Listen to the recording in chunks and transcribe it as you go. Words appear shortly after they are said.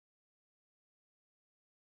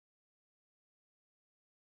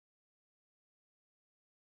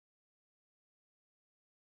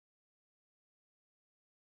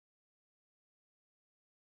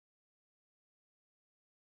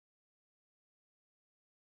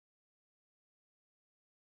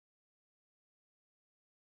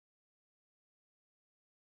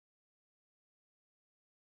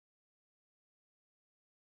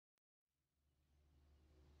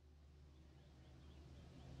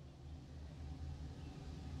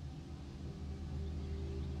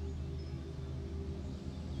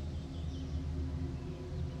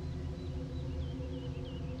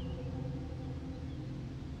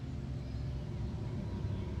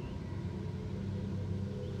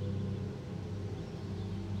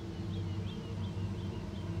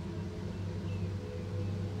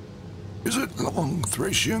Is it long,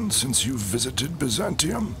 Thracian, since you visited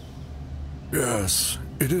Byzantium? Yes,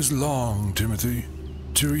 it is long, Timothy.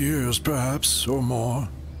 2 years, perhaps, or more.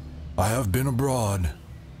 I have been abroad.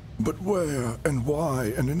 But where and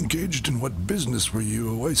why and engaged in what business were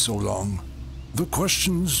you away so long? The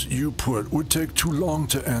questions you put would take too long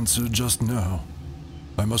to answer just now.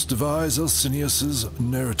 I must devise Alcinius's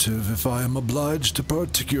narrative if I am obliged to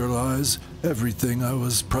particularize everything I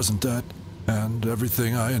was present at and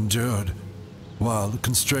everything I endured, while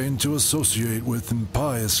constrained to associate with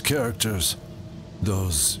impious characters,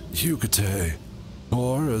 those Eucate,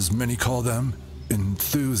 or as many call them,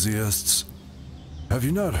 enthusiasts. Have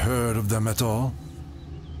you not heard of them at all?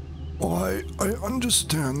 Why, I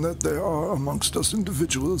understand that there are amongst us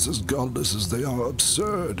individuals as godless as they are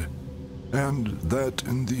absurd, and that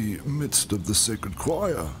in the midst of the sacred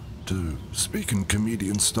choir, to speak in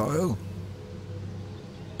comedian style.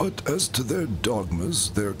 But as to their dogmas,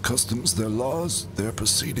 their customs, their laws, their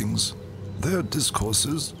proceedings, their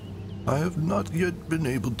discourses, I have not yet been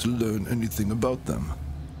able to learn anything about them.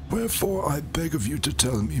 Wherefore I beg of you to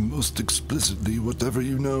tell me most explicitly whatever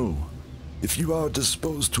you know. If you are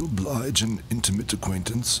disposed to oblige an intimate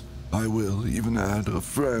acquaintance, I will even add a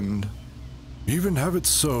friend. Even have it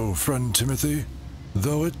so, friend Timothy,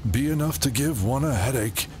 though it be enough to give one a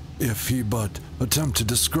headache, if he but attempt to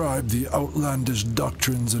describe the outlandish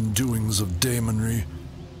doctrines and doings of Daemonry,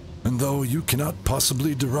 and though you cannot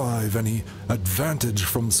possibly derive any advantage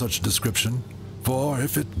from such description, for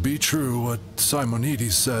if it be true what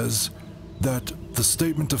Simonides says, that the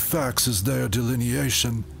statement of facts is their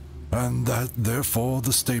delineation, and that therefore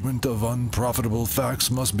the statement of unprofitable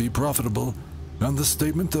facts must be profitable, and the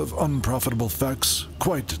statement of unprofitable facts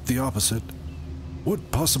quite the opposite,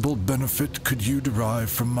 what possible benefit could you derive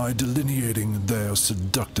from my delineating their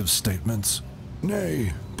seductive statements?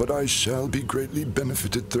 Nay, but I shall be greatly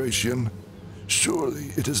benefited, Thracian.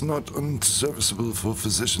 Surely it is not unserviceable for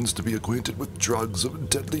physicians to be acquainted with drugs of a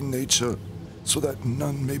deadly nature, so that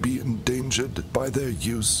none may be endangered by their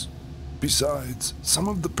use. Besides, some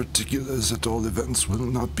of the particulars at all events will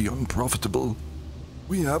not be unprofitable.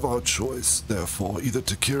 We have our choice, therefore, either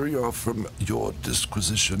to carry off from your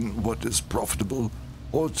disquisition what is profitable,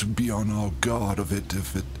 or to be on our guard of it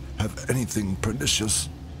if it have anything pernicious.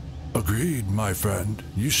 Agreed, my friend.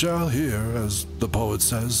 You shall hear, as the poet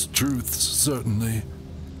says, truths certainly,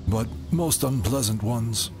 but most unpleasant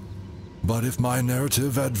ones. But if my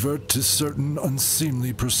narrative advert to certain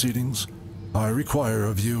unseemly proceedings, I require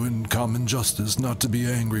of you in common justice not to be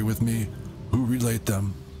angry with me who relate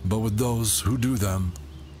them, but with those who do them.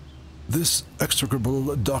 This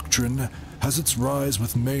execrable doctrine has its rise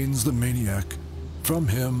with Manes the maniac. From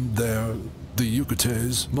him there, the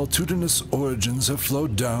Eucrates, multitudinous origins have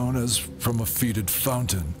flowed down as from a fetid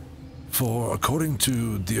fountain. For, according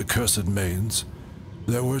to the accursed Manes,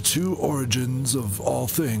 there were 2 origins of all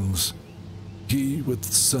things. He, with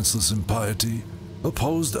senseless impiety,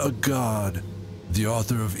 opposed a god, the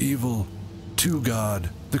author of evil, to God,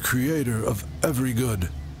 the creator of every good,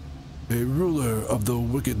 a ruler of the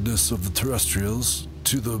wickedness of the terrestrials,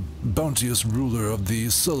 to the bounteous ruler of the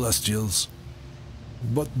celestials.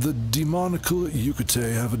 But the demonical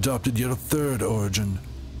Eucate have adopted yet a 3rd origin.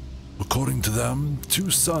 According to them,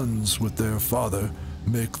 2 sons with their father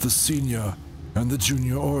make the senior and the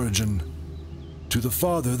junior origin. To the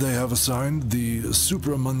father they have assigned the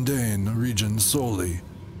supramundane region solely,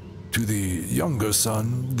 to the younger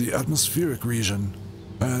son the atmospheric region,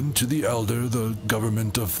 and to the elder the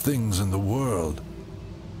government of things in the world,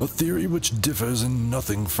 a theory which differs in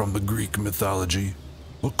nothing from the Greek mythology,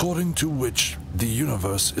 according to which the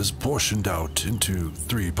universe is portioned out into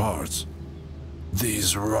 3 parts.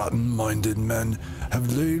 These rotten-minded men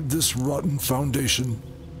have laid this rotten foundation,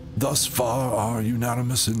 thus far are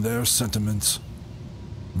unanimous in their sentiments,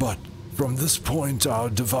 but from this point are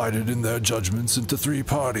divided in their judgments into 3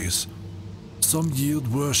 parties. Some yield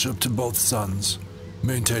worship to both sons,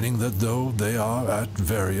 maintaining that though they are at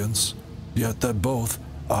variance, yet that both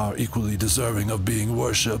are equally deserving of being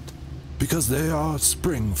worshipped, because they are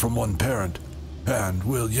spring from one parent, and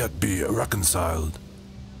will yet be reconciled.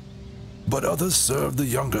 But others serve the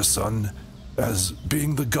younger son as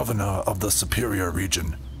being the governor of the superior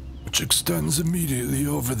region, which extends immediately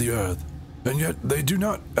over the earth, and yet they do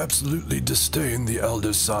not absolutely disdain the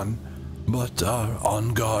elder son, but are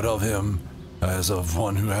on guard of him, as of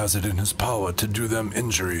one who has it in his power to do them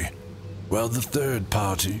injury, while the 3rd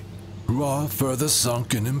party, who are further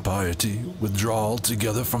sunk in impiety, withdraw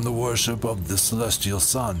altogether from the worship of the celestial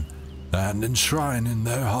Son, and enshrine in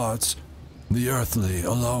their hearts the earthly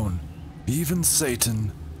alone, even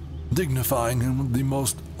Satan, dignifying him with the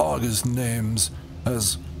most august names,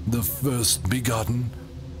 as the first begotten,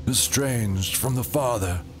 estranged from the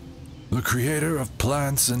Father, the creator of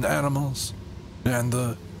plants and animals, and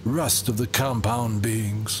the rest of the compound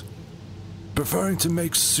beings, preferring to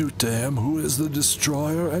make suit to him who is the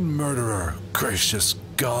destroyer and murderer, gracious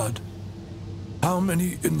God. How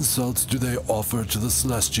many insults do they offer to the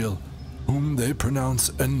Celestial, whom they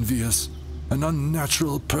pronounce envious, an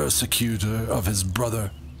unnatural persecutor of his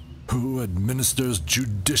brother, who administers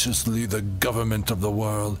judiciously the government of the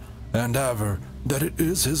world, and ever that it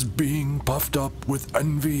is his being puffed up with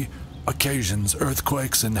envy occasions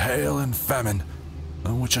earthquakes and hail and famine,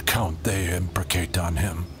 on which account they imprecate on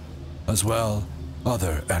him, as well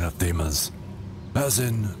other anathemas, as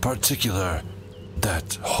in particular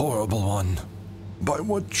that horrible one. By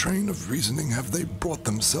what train of reasoning have they brought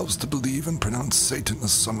themselves to believe and pronounce Satan the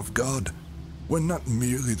Son of God, when not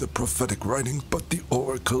merely the prophetic writings, but the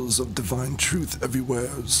oracles of divine truth everywhere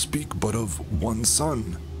speak but of one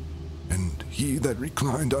Son, and he that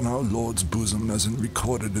reclined on our Lord's bosom, as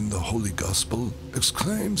recorded in the Holy Gospel,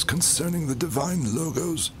 exclaims concerning the divine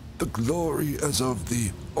Logos, the glory as of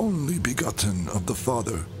the only begotten of the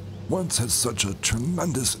Father. Whence has such a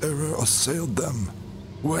tremendous error assailed them?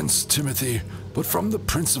 Whence, Timothy, but from the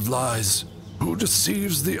Prince of Lies, who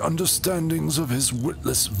deceives the understandings of his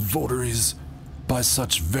witless votaries by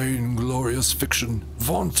such vainglorious fiction,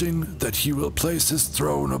 vaunting that he will place his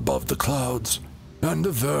throne above the clouds, and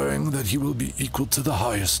averring that he will be equal to the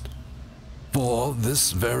highest. For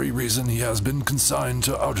this very reason he has been consigned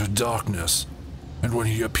to outer darkness, and when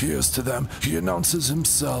he appears to them, he announces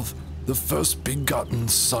himself the first begotten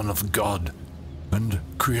Son of God, and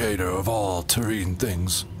creator of all terrene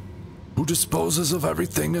things, who disposes of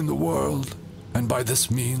everything in the world, and by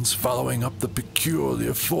this means, following up the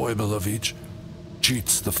peculiar foible of each,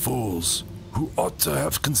 cheats the fools, who ought to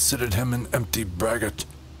have considered him an empty braggart,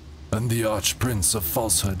 and the arch-prince of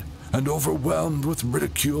falsehood, and overwhelmed with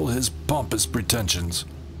ridicule his pompous pretensions,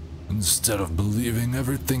 instead of believing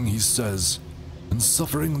everything he says, and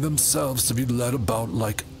suffering themselves to be led about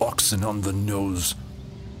like oxen on the nose.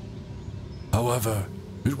 However,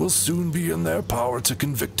 it will soon be in their power to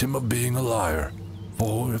convict him of being a liar,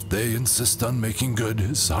 for if they insist on making good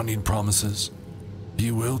his honeyed promises,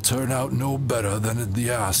 he will turn out no better than the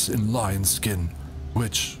ass in lion skin,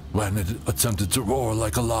 which, when it attempted to roar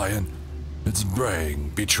like a lion, its braying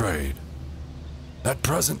betrayed. At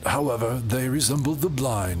present, however, they resemble the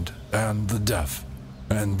blind and the deaf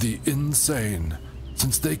and the insane,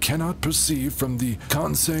 since they cannot perceive from the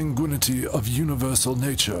consanguinity of universal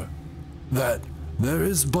nature that there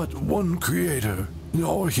is but one Creator,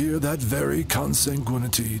 nor hear that very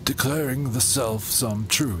consanguinity declaring the self some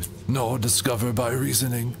truth, nor discover by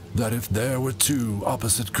reasoning that if there were two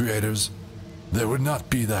opposite creators, there would not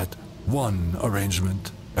be that one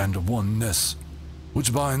arrangement and oneness,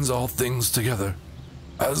 which binds all things together.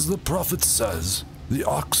 As the prophet says, the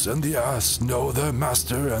ox and the ass know their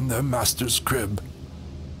master and their master's crib,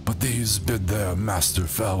 but these bid their master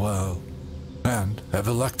farewell, and have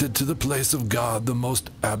elected to the place of God the most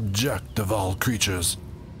abject of all creatures,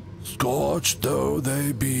 scorched though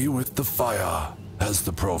they be with the fire, as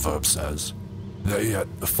the proverb says. They yet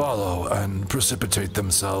follow and precipitate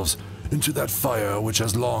themselves into that fire which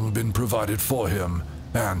has long been provided for him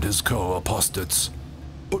and his co-apostates.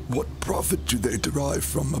 But what profit do they derive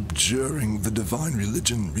from abjuring the divine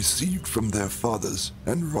religion received from their fathers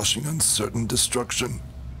and rushing on certain destruction?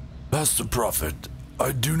 As to profit,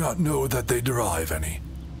 I do not know that they derive any,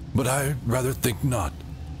 but I rather think not.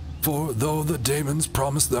 For though the Daemons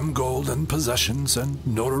promise them gold and possessions and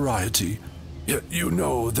notoriety, yet you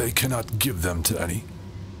know they cannot give them to any.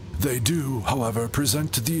 They do, however,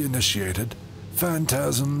 present to the initiated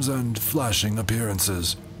phantasms and flashing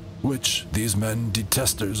appearances, which these men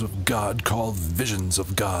detesters of God call visions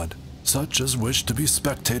of God, such as wish to be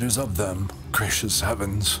spectators of them. Gracious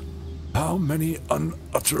heavens! How many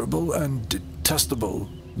unutterable and detestable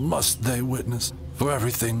must they witness for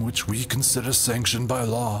everything which we consider sanctioned by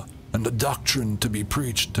law, and a doctrine to be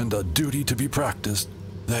preached and a duty to be practiced,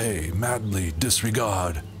 they madly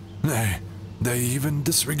disregard. Nay, they even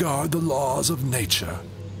disregard the laws of nature.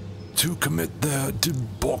 To commit their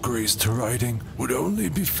debaucheries to writing would only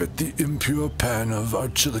befit the impure pen of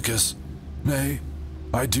Archilochus. Nay,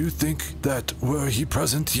 I do think that were he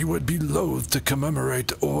present he would be loath to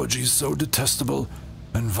commemorate orgies so detestable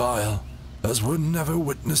and vile as were never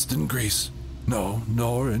witnessed in Greece, no,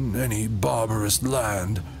 nor in any barbarous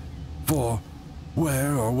land. For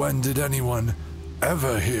where or when did anyone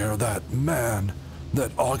ever hear that man,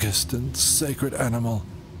 that august and sacred animal,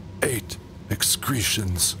 ate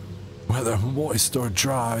excretions, whether moist or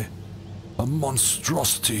dry, a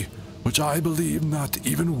monstrosity which I believe not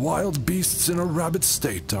even wild beasts in a rabid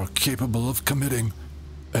state are capable of committing.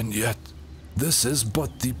 And yet, this is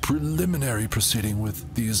but the preliminary proceeding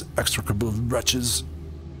with these execrable wretches.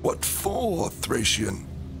 What for, Thracian?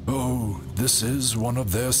 Oh, this is one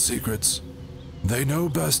of their secrets. They know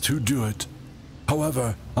best who do it.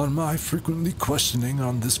 However, on my frequently questioning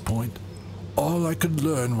on this point, all I could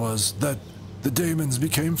learn was that the Daemons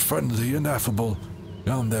became friendly and affable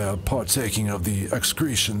on their partaking of the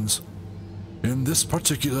excretions. In this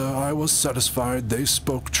particular, I was satisfied they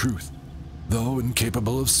spoke truth, though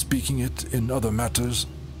incapable of speaking it in other matters,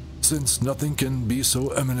 since nothing can be so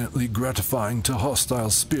eminently gratifying to hostile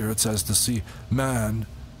spirits as to see man,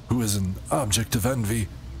 who is an object of envy,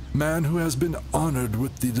 man who has been honored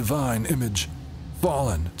with the divine image,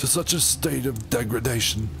 fallen to such a state of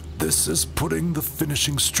degradation. This is putting the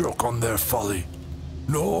finishing stroke on their folly.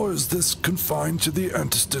 Nor is this confined to the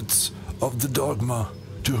antecedents of the dogma,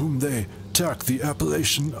 to whom they tack the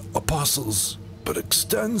appellation apostles, but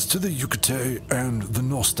extends to the Eucate and the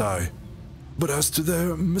Nostai. But as to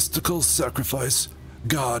their mystical sacrifice,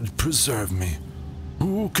 God preserve me.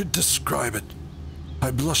 Who could describe it?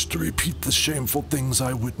 I blush to repeat the shameful things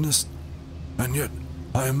I witnessed, and yet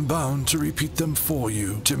I am bound to repeat them for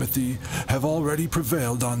you, Timothy, have already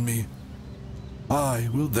prevailed on me. I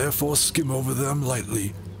will therefore skim over them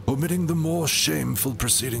lightly, omitting the more shameful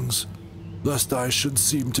proceedings, lest I should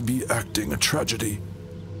seem to be acting a tragedy,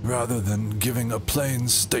 rather than giving a plain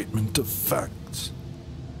statement of facts.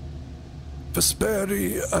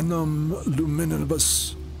 Vesperi annum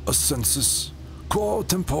luminibus ascensus, quo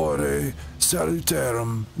tempore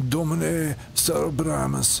salutarum domine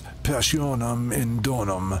celebramus passionam in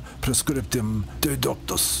donum prescriptum de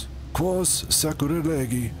doctus, quos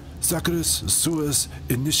sacurilegi sacris suas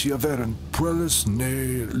initiaverent puellis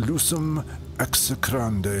ne lusum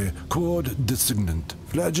execrande quod designant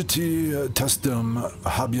flagiti testem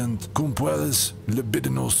habiant cum puellis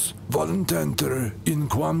libidinos voluntanter in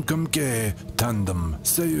quamcamque tandem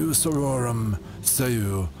seu sororum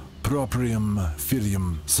seu proprium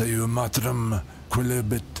filium seu materem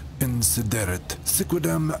quilibet insideret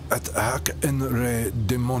siquidem et hac in re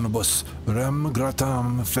demonibus rem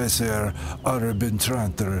gratam fecer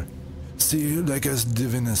arbitranter si leges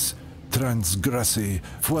divinis transgressi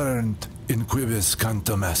fuerent in quibus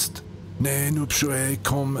cantum est ne nuptiae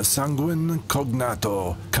cum sanguine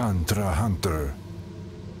cognato contra hunter.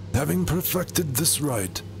 Having perfected this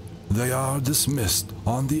rite, they are dismissed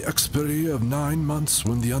on the expiry of 9 months,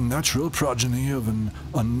 when the unnatural progeny of an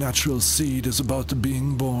unnatural seed is about to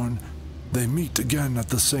being born. They meet again at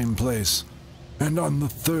the same place, and on the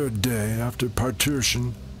 3rd day after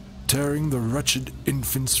parturition, tearing the wretched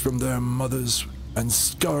infants from their mothers and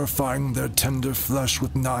scarifying their tender flesh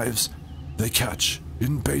with knives, they catch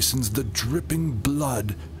in basins the dripping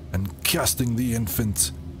blood, and casting the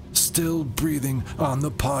infants, still breathing, on the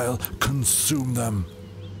pile, consume them.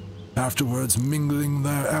 Afterwards, mingling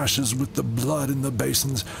their ashes with the blood in the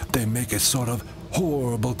basins, they make a sort of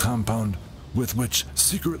horrible compound, with which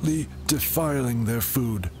secretly defiling their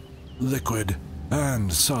food, liquid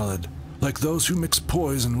and solid, like those who mix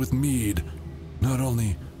poison with mead. Not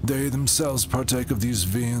only they themselves partake of these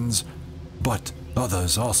viands, but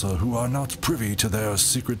others also who are not privy to their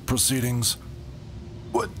secret proceedings.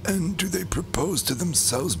 What end do they propose to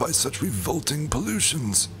themselves by such revolting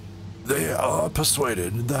pollutions? They are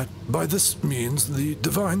persuaded that by this means the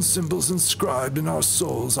divine symbols inscribed in our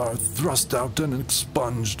souls are thrust out and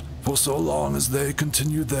expunged. For so long as they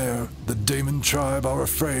continue there, the Daemon tribe are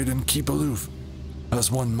afraid and keep aloof,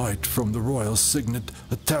 as one might from the royal signet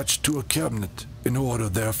attached to a cabinet, in order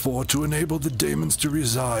therefore to enable the Daemons to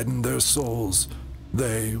reside in their souls.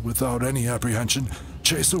 They, without any apprehension,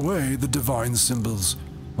 chase away the divine symbols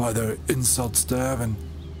by their insults to heaven,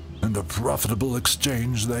 and a profitable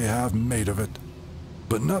exchange they have made of it.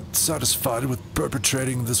 But not satisfied with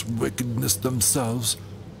perpetrating this wickedness themselves,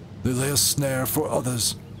 they lay a snare for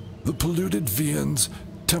others, the polluted viands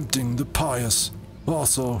tempting the pious,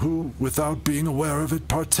 also who, without being aware of it,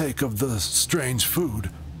 partake of the strange food.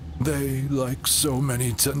 They, like so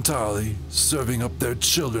many Tentali, serving up their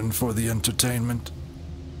children for the entertainment.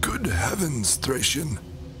 Good heavens, Thracian!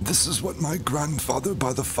 This is what my grandfather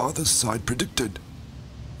by the father's side predicted.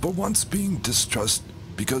 For once being distrust,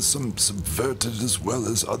 because some subverted as well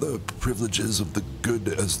as other privileges of the good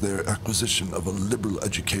as their acquisition of a liberal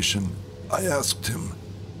education, I asked him,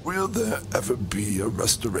 will there ever be a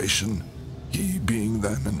restoration? He being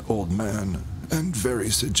then an old man, and very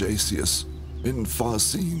sagacious, in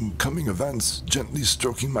foreseeing coming events, gently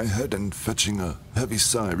stroking my head and fetching a heavy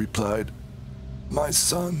sigh, replied, My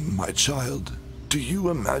son, my child, Do you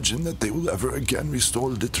imagine that they will ever again restore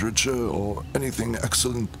literature or anything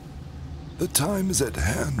excellent? The time is at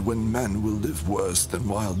hand when men will live worse than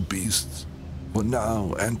wild beasts, for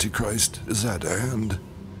now Antichrist is at hand,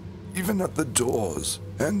 even at the doors,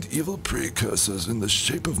 and evil precursors in the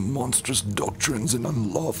shape of monstrous doctrines and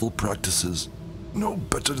unlawful practices, no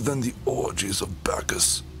better than the orgies of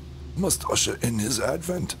Bacchus, must usher in his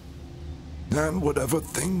advent. And whatever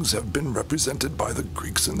things have been represented by the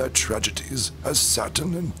Greeks in their tragedies as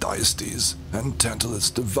Saturn and Thyestes, and Tantalus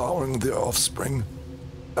devouring their offspring,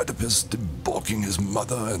 Oedipus debauching his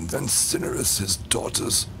mother, and Cinyras his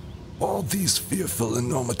daughters, all these fearful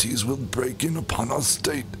enormities will break in upon our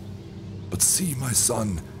state. But see, my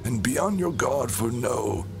son, and be on your guard, for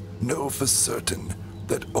know for certain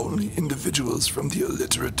that only individuals from the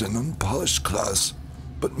illiterate and unpolished class,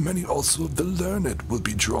 but many also of the learned, will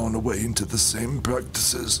be drawn away into the same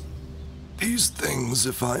practices. These things,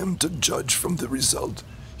 if I am to judge from the result,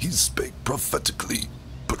 he spake prophetically.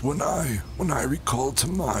 But when I recall to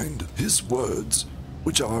mind his words,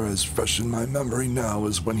 which are as fresh in my memory now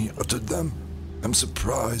as when he uttered them, am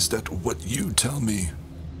surprised at what you tell me.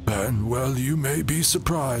 And well, you may be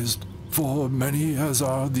surprised, for many as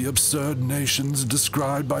are the absurd nations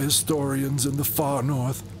described by historians in the far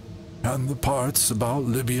north, and the parts about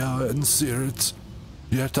Libya and Syrians,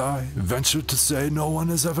 yet I venture to say no one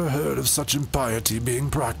has ever heard of such impiety being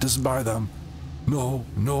practiced by them. No,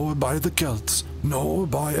 nor by the Celts, nor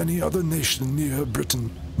by any other nation near Britain,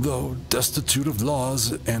 though destitute of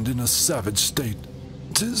laws and in a savage state.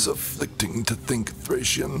 'Tis afflicting to think,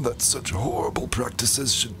 Thracian, that such horrible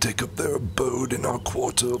practices should take up their abode in our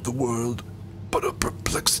quarter of the world. But a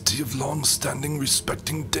perplexity of long-standing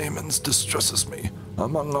respecting Daemons distresses me,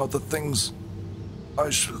 among other things. I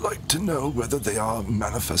should like to know whether they are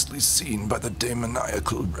manifestly seen by the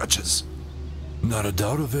demoniacal wretches. Not a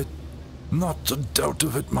doubt of it. Not a doubt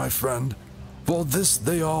of it, my friend. For this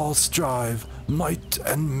they all strive, might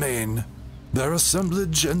and main. Their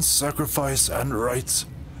assemblage and sacrifice and rites,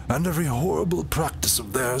 and every horrible practice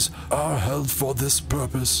of theirs are held for this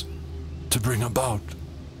purpose, to bring about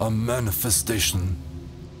a manifestation.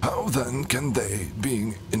 How then can they,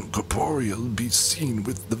 being incorporeal, be seen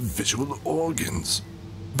with the visual organs?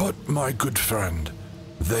 But, my good friend,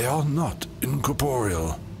 they are not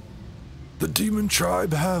incorporeal. The demon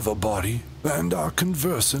tribe have a body, and are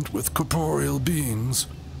conversant with corporeal beings,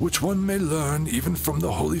 which one may learn even from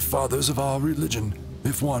the holy fathers of our religion,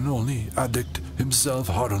 if one only addict himself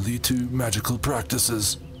heartily to magical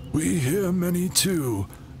practices. We hear many, too,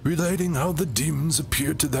 relating how the demons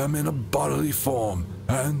appeared to them in a bodily form,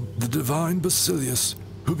 and the divine Psellus,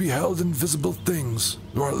 who beheld invisible things,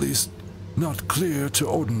 or at least not clear to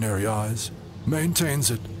ordinary eyes, maintains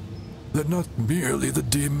it, that not merely the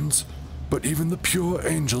demons, but even the pure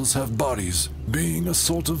angels have bodies, being a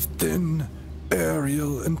sort of thin,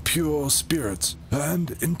 aerial, and pure spirits,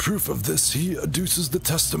 and in proof of this he adduces the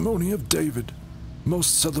testimony of David,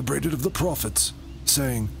 most celebrated of the prophets,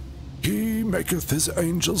 saying, "He maketh his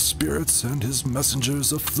angel spirits and his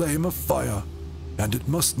messengers a flame of fire," and it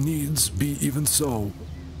must needs be even so,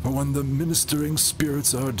 for when the ministering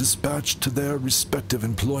spirits are dispatched to their respective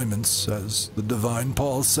employments, as the divine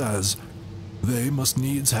Paul says, they must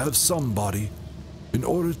needs have some body, in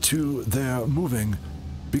order to their moving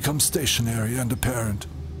become stationary and apparent,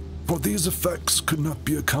 for these effects could not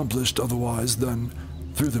be accomplished otherwise than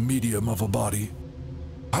through the medium of a body.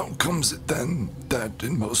 How comes it then that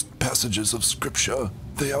in most passages of Scripture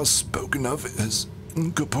they are spoken of as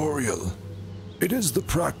incorporeal? It is the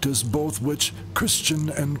practice both which Christian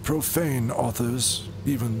and profane authors,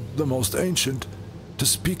 even the most ancient, to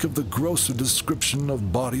speak of the grosser description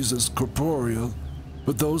of bodies as corporeal,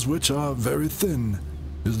 but those which are very thin,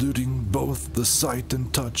 eluding both the sight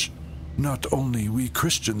and touch. Not only we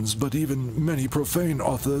Christians, but even many profane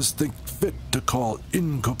authors think fit to call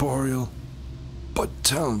incorporeal. But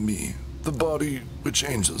tell me, the body which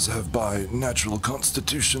angels have by natural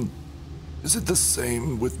constitution, is it the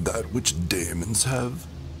same with that which Daemons have?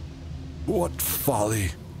 What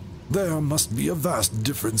folly! There must be a vast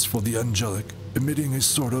difference, for the angelic, emitting a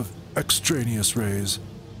sort of extraneous rays,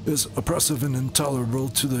 is oppressive and intolerable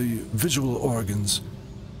to the visual organs.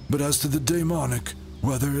 But as to the demonic,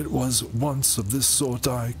 whether it was once of this sort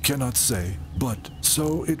I cannot say, but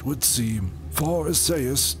so it would seem, for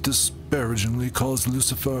Esaias disparagingly calls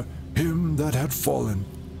Lucifer him that had fallen.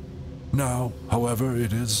 Now, however,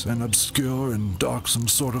 it is an obscure and darksome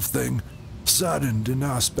sort of thing, saddened in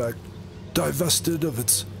aspect, divested of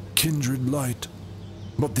its kindred light.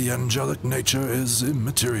 But the angelic nature is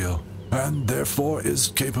immaterial, and therefore is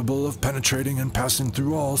capable of penetrating and passing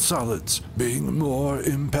through all solids, being more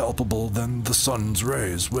impalpable than the sun's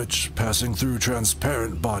rays, which, passing through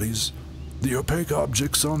transparent bodies, the opaque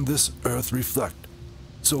objects on this earth reflect,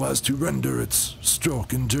 so as to render its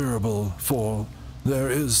stroke endurable, for there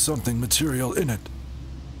is something material in it.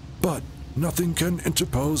 But nothing can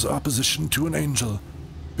interpose opposition to an angel,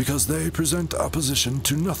 because they present opposition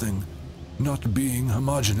to nothing, not being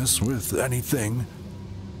homogeneous with anything.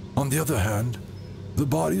 On the other hand, the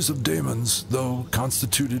bodies of daemons, though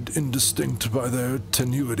constituted indistinct by their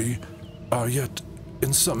tenuity, are yet,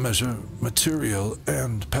 in some measure, material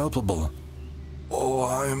and palpable. Oh,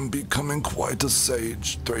 I am becoming quite a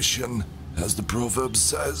sage, Thracian, as the proverb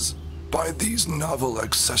says, by these novel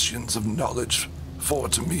accessions of knowledge, for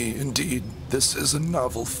to me, indeed, this is a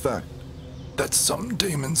novel fact, that some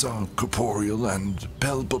daemons are corporeal and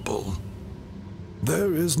palpable.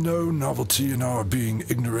 There is no novelty in our being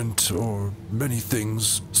ignorant or many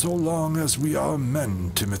things, so long as we are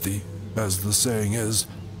men, Timothy, as the saying is.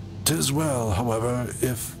 'Tis well, however,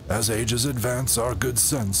 if, as ages advance, our good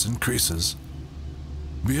sense increases.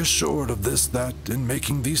 Be assured of this, that, in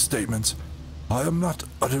making these statements, I am not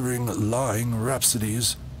uttering lying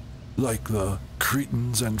rhapsodies, like the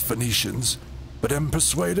Cretans and Phoenicians, but am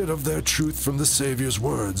persuaded of their truth from the Saviour's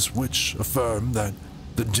words, which affirm that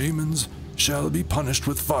the demons shall be punished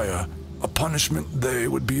with fire, a punishment they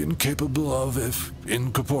would be incapable of if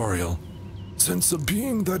incorporeal. Since a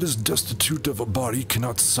being that is destitute of a body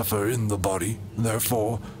cannot suffer in the body,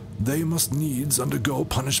 therefore they must needs undergo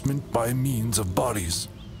punishment by means of bodies,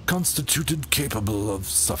 constituted capable of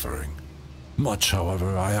suffering. Much,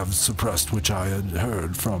 however, I have suppressed which I had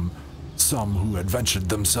heard from some who had ventured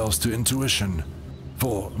themselves to intuition.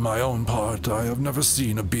 For my own part, I have never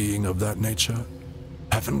seen a being of that nature.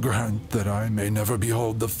 Heaven grant that I may never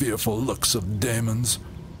behold the fearful looks of Daemons,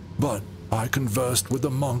 but I conversed with a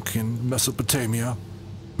monk in Mesopotamia,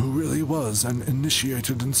 who really was an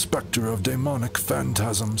initiated inspector of demonic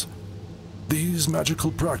phantasms. These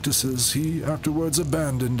magical practices he afterwards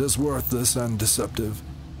abandoned as worthless and deceptive,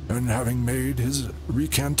 and having made his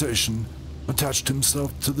recantation, attached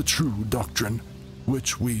himself to the true doctrine,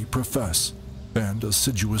 which we profess, and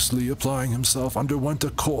assiduously applying himself underwent a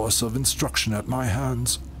course of instruction at my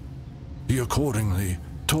hands. He accordingly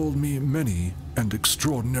told me many and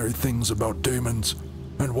extraordinary things about daemons,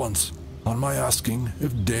 and once, on my asking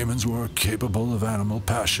if daemons were capable of animal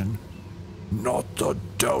passion, "Not a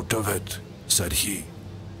doubt of it," said he.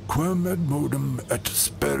 "Quem ad modum et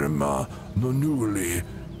sperma nonnuli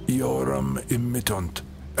eorum immittunt,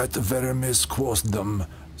 et vermes quosdam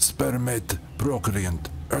spermet procreant,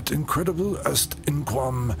 et incredible est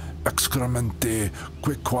inquam excremente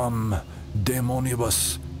quequam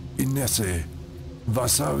demonibus inesse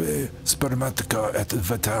vasave spermatica et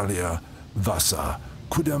vitalia vasa,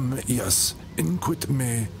 quidem ias inquit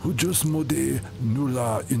me hujus mode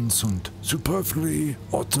nulla insunt, superflui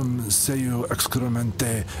autem seu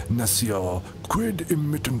excremente nescio, quid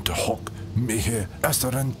immittunt hoc mihi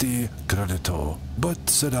asserenti credito." "But,"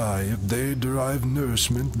 said I, "if they derive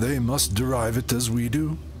nourishment, they must derive it as we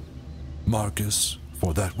do." Marcus,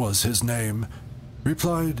 for that was his name,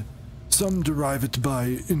 replied, "Some derive it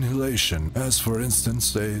by inhalation, as for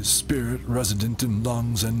instance a spirit resident in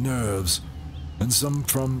lungs and nerves, and some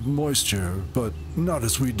from moisture, but not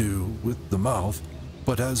as we do with the mouth,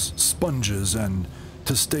 but as sponges and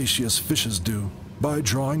testaceous fishes do, by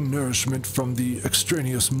drawing nourishment from the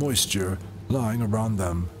extraneous moisture lying around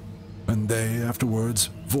them, and they afterwards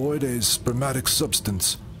void a spermatic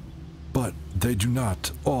substance. But they do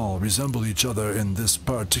not all resemble each other in this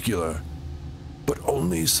particular, but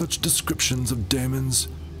only such descriptions of daemons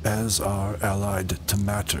as are allied to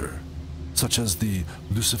matter, such as the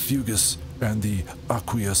lucifugus and the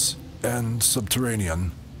aqueous and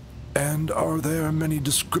subterranean." "And are there many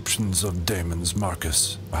descriptions of daemons,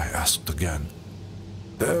 Marcus?" I asked again.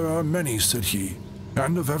 "There are many," said he,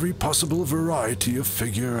 "and of every possible variety of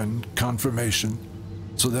figure and conformation,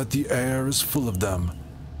 so that the air is full of them,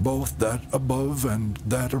 both that above and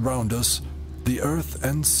that around us. The earth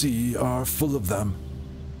and sea are full of them,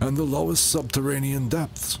 and the lowest subterranean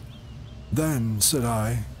depths." "Then," said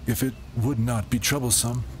I, "if it would not be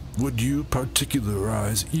troublesome, would you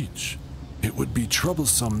particularize each?" "It would be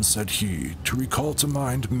troublesome," said he, "to recall to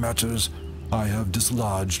mind matters I have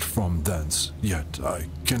dislodged from thence, yet I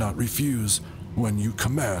cannot refuse when you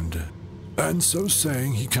command." And so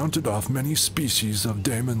saying, he counted off many species of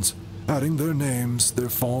daemons, adding their names, their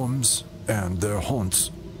forms, and their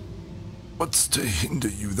haunts. "What's to hinder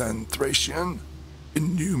you then, Thracian,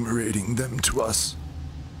 enumerating them to us?"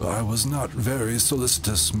 "I was not very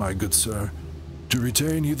solicitous, my good sir, to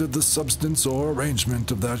retain either the substance or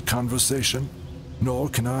arrangement of that conversation, nor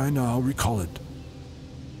can I now recall it.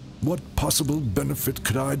 What possible benefit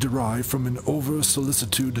could I derive from an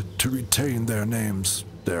over-solicitude to retain their names,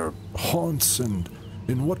 their haunts, and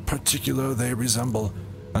in what particular they resemble,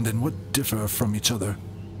 and in what differ from each other?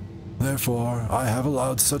 Therefore, I have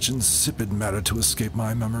allowed such insipid matter to escape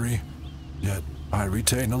my memory, yet I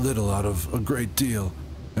retain a little out of a great deal,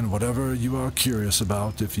 and whatever you are curious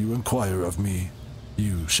about, if you inquire of me,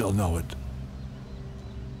 you shall know it.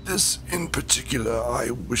 This in particular I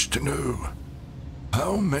wish to know.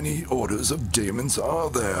 How many orders of daemons are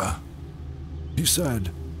there? He said,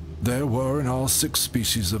 there were in all 6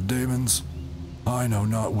 species of daemons. I know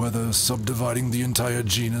not whether subdividing the entire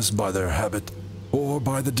genus by their habit, or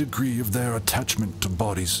by the degree of their attachment to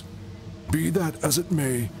bodies. Be that as it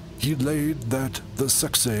may, he laid that the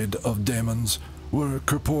sexade of daemons were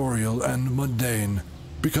corporeal and mundane,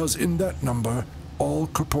 because in that number all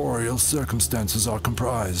corporeal circumstances are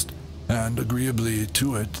comprised, and agreeably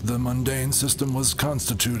to it the mundane system was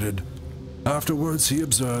constituted. Afterwards he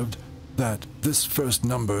observed that this first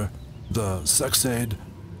number, the sexade,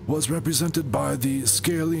 was represented by the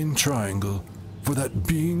scalene triangle, for that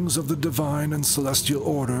beings of the divine and celestial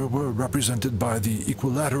order were represented by the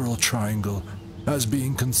equilateral triangle, as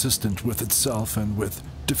being consistent with itself and with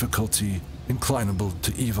difficulty inclinable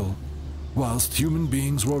to evil, whilst human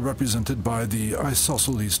beings were represented by the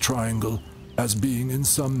isosceles triangle, as being in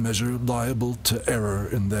some measure liable to error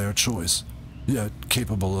in their choice, yet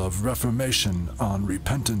capable of reformation on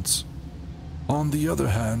repentance. On the other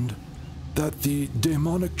hand, that the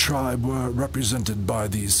demonic tribe were represented by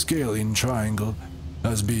the scalene triangle,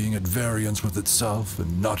 as being at variance with itself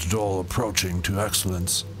and not at all approaching to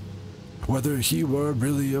excellence. Whether he were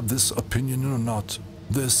really of this opinion or not,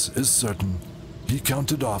 this is certain. He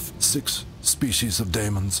counted off 6 species of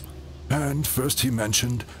daemons, and first he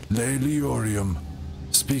mentioned Leliorium,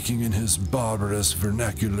 speaking in his barbarous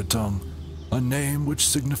vernacular tongue, a name which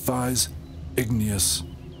signifies igneous.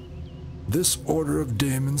 This order of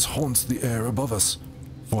daemons haunts the air above us,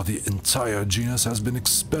 for the entire genus has been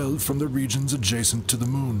expelled from the regions adjacent to the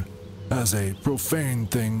moon, as a profane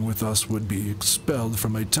thing with us would be expelled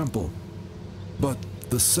from a temple. But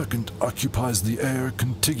the second occupies the air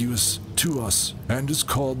contiguous to us, and is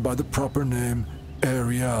called by the proper name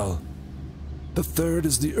aerial. The third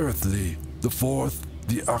is the earthly, the fourth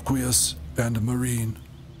the aqueous and marine,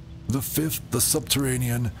 the fifth the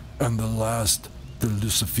subterranean, and the last the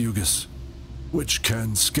lucifugus, which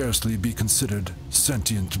can scarcely be considered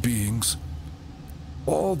sentient beings.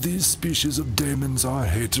 All these species of daemons are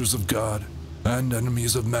haters of God and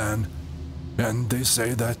enemies of man, and they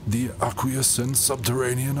say that the aqueous and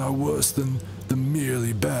subterranean are worse than the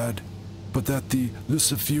merely bad, but that the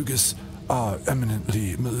lucifugus are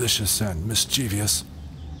eminently malicious and mischievous.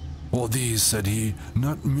 All these, said he,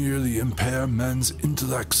 not merely impair men's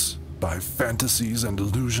intellects by fantasies and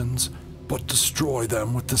illusions, but destroy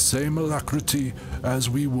them with the same alacrity as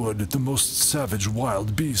we would the most savage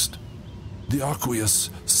wild beast. The aqueous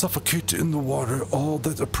suffocate in the water all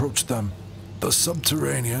that approach them. The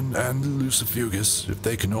subterranean and the lucifugus, if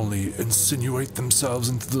they can only insinuate themselves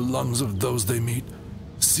into the lungs of those they meet,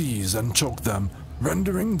 seize and choke them,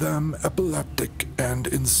 rendering them epileptic and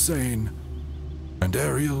insane. And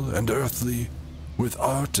aerial and earthly, with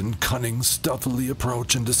art and cunning stealthily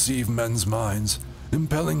approach and deceive men's minds,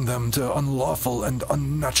 impelling them to unlawful and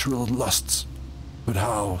unnatural lusts. But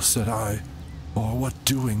how, said I, or what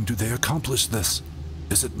doing do they accomplish this?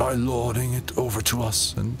 Is it by lording it over to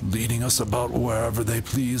us, and leading us about wherever they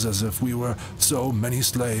please as if we were so many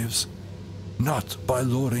slaves? Not by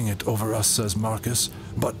lording it over us, says Marcus,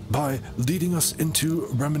 but by leading us into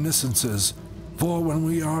reminiscences, for when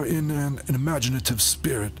we are in an imaginative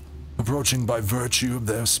spirit, approaching by virtue of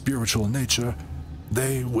their spiritual nature,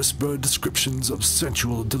 they whisper descriptions of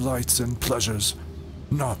sensual delights and pleasures.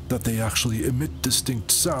 Not that they actually emit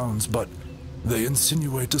distinct sounds, but they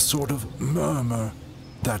insinuate a sort of murmur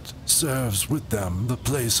that serves with them the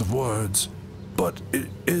place of words. But it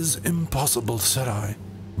is impossible, said I.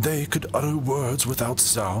 They could utter words without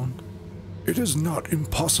sound. It is not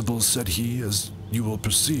impossible, said he, as you will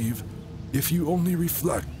perceive, if you only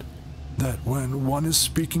reflect that when one is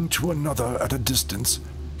speaking to another at a distance,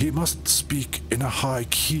 he must speak in a high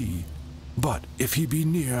key, but if he be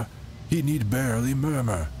near, he need barely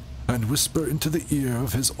murmur, and whisper into the ear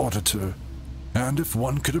of his auditor, and if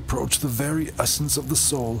one could approach the very essence of the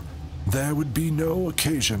soul, there would be no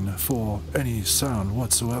occasion for any sound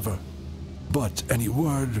whatsoever. But any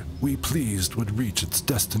word we pleased would reach its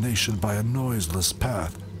destination by a noiseless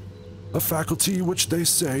path, a faculty which they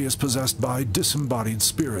say is possessed by disembodied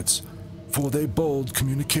spirits, for they hold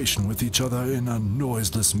communication with each other in a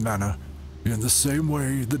noiseless manner, in the same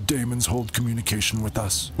way the Daemons hold communication with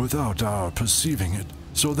us, without our perceiving it,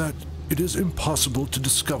 so that it is impossible to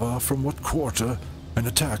discover from what quarter an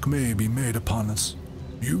attack may be made upon us.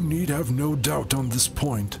 You need have no doubt on this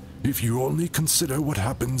point if you only consider what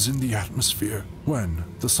happens in the atmosphere when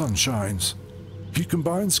the sun shines. He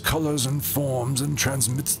combines colors and forms and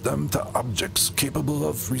transmits them to objects capable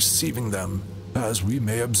of receiving them, as we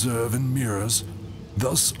may observe in mirrors.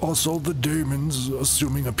 Thus also the Daemons,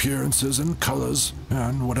 assuming appearances and colors,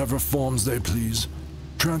 and whatever forms they please,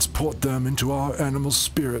 transport them into our animal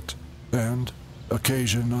spirit, and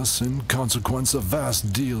occasion us in consequence a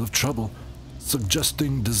vast deal of trouble,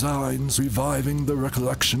 suggesting designs, reviving the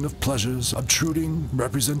recollection of pleasures, obtruding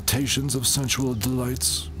representations of sensual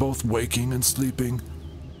delights, both waking and sleeping,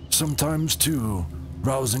 sometimes, too,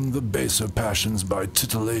 rousing the baser passions by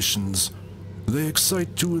titillations. They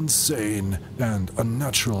excite to insane and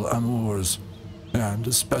unnatural amours, and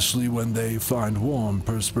especially when they find warm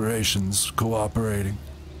perspirations cooperating.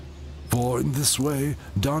 For in this way,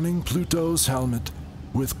 donning Pluto's helmet,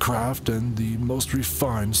 with craft and the most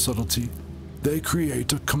refined subtlety, they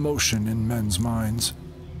create a commotion in men's minds.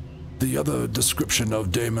 The other description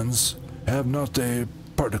of Daemons have not a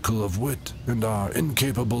particle of wit, and are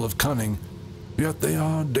incapable of cunning, yet they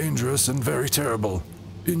are dangerous and very terrible,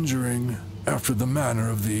 injuring after the manner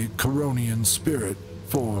of the Coronian spirit,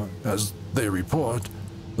 for, as they report,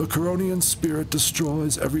 the Coronian spirit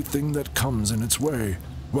destroys everything that comes in its way,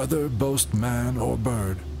 whether boast man or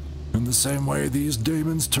bird. In the same way, these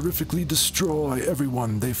Daemons terrifically destroy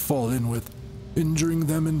everyone they fall in with, injuring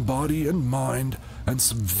them in body and mind, and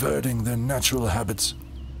subverting their natural habits.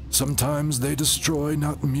 Sometimes they destroy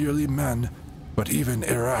not merely men, but even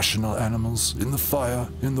irrational animals in the fire,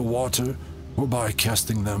 in the water, or by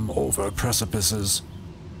casting them over precipices.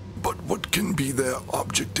 But what can be their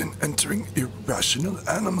object in entering irrational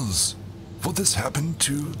animals? For this happened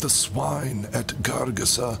to the swine at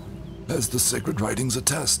Gargasa, as the sacred writings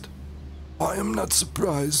attest. I am not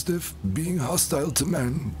surprised if, being hostile to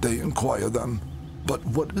men, they inquire them. But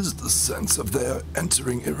what is the sense of their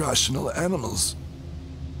entering irrational animals?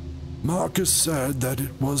 Marcus said that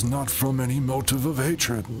it was not from any motive of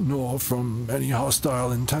hatred, nor from any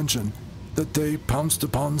hostile intention, that they pounced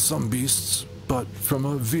upon some beasts, but from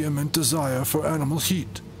a vehement desire for animal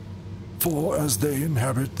heat. For as they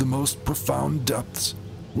inhabit the most profound depths,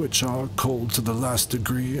 which are cold to the last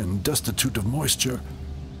degree and destitute of moisture,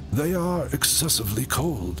 they are excessively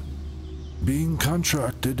cold. Being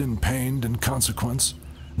contracted and pained in consequence,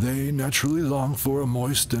 they naturally long for a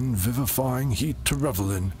moist and vivifying heat to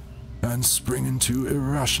revel in, and spring into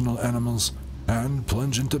irrational animals, and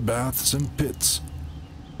plunge into baths and pits.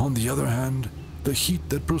 On the other hand, the heat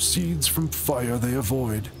that proceeds from fire they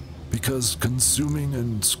avoid, because consuming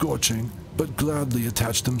and scorching, but gladly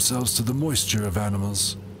attach themselves to the moisture of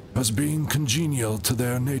animals, as being congenial to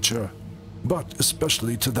their nature, but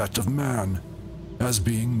especially to that of man, as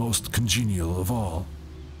being most congenial of all.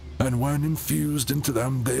 And when infused into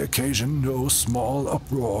them, they occasion no small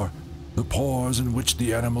uproar, the pores in which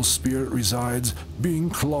the animal spirit resides being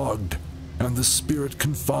clogged, and the spirit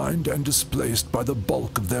confined and displaced by the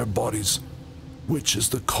bulk of their bodies, which is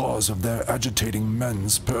the cause of their agitating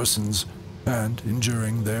men's persons, and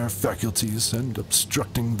injuring their faculties and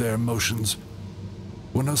obstructing their motions.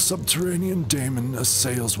 When a subterranean daemon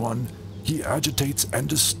assails one, he agitates and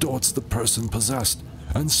distorts the person possessed,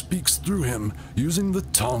 and speaks through him, using the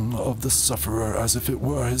tongue of the sufferer as if it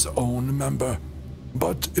were his own member.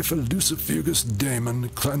 But if a lucifugous daemon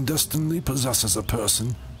clandestinely possesses a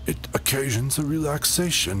person, it occasions a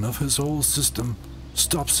relaxation of his whole system,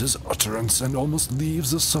 stops his utterance, and almost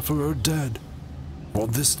leaves the sufferer dead. For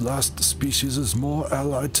this last species is more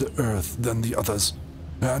allied to earth than the others,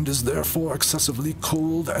 and is therefore excessively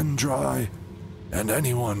cold and dry, and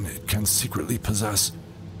anyone it can secretly possess.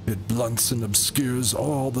 It blunts and obscures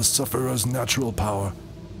all the sufferer's natural power.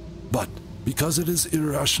 But because it is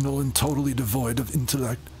irrational and totally devoid of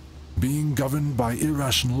intellect, being governed by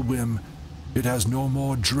irrational whim, it has no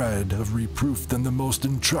more dread of reproof than the most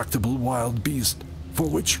intractable wild beast, for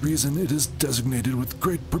which reason it is designated with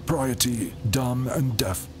great propriety dumb and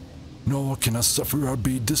deaf. Nor can a sufferer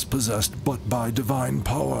be dispossessed but by divine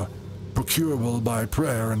power, procurable by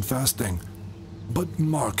prayer and fasting. But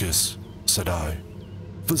Marcus, said I,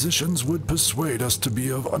 physicians would persuade us to be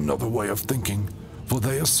of another way of thinking, for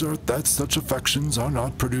they assert that such affections are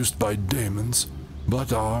not produced by daemons,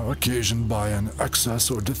 but are occasioned by an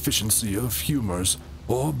excess or deficiency of humors,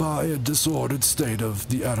 or by a disordered state of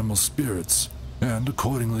the animal spirits. and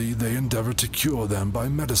accordingly they endeavor to cure them by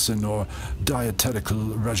medicine or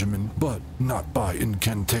dietetical regimen, but not by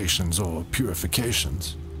incantations or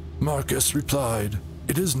purifications. Marcus replied,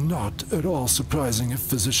 "It is not at all surprising if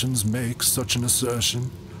physicians make such an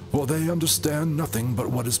assertion, for they understand nothing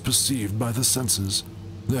but what is perceived by the senses,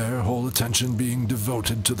 their whole attention being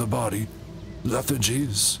devoted to the body.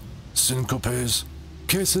 Lethargies, syncopes,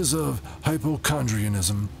 cases of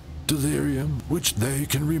hypochondrianism, delirium, which they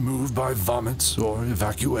can remove by vomits or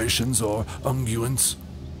evacuations or unguents.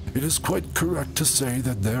 It is quite correct to say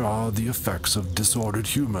that there are the effects of disordered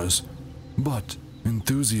humors, but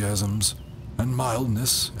enthusiasms and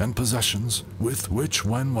mildness and possessions, with which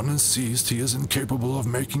when one is seized he is incapable of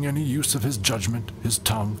making any use of his judgment, his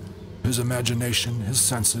tongue, his imagination, his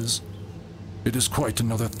senses. It is quite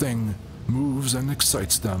another thing, moves and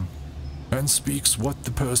excites them, and speaks what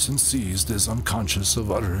the person seized is unconscious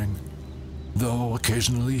of uttering, though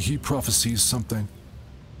occasionally he prophesies something.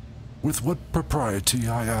 With what propriety,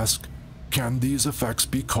 I ask, can these effects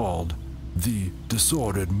be called the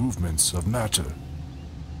disordered movements of matter?"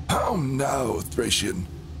 How now, Thracian?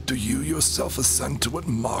 Do you yourself assent to what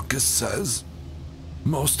Marcus says?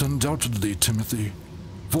 "Most undoubtedly, Timothy,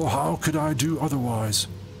 for how could I do otherwise?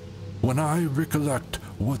 When I recollect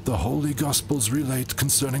what the Holy Gospels relate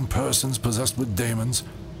concerning persons possessed with daemons,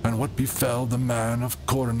 and what befell the man of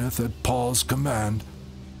Corinth at Paul's command,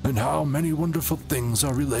 and how many wonderful things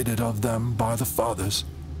are related of them by the fathers,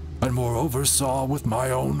 and moreover saw with my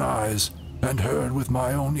own eyes, and heard with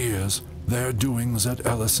my own ears, their doings at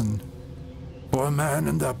Ellison. For a man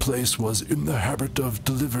in that place was in the habit of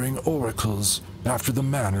delivering oracles after the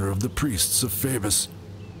manner of the priests of Phoebus,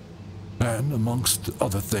 and amongst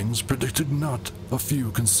other things predicted not a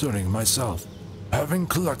few concerning myself. Having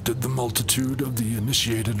collected the multitude of the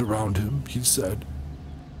initiated around him, he said,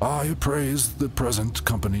 I appraise the present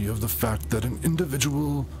company of the fact that an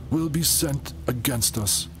individual will be sent against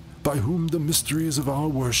us, by whom the mysteries of our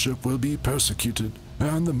worship will be persecuted,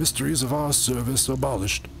 and the mysteries of our service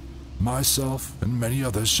abolished. Myself and many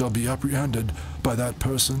others shall be apprehended by that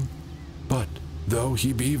person, but though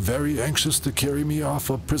he be very anxious to carry me off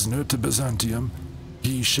a prisoner to Byzantium,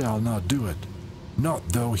 he shall not do it, not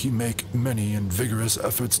though he make many and vigorous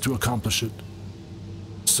efforts to accomplish it.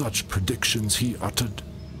 Such predictions he uttered,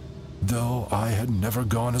 though I had never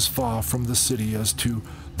gone as far from the city as to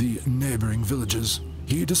the neighboring villages.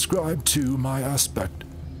 He described too my aspect,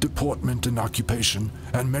 deportment and occupation,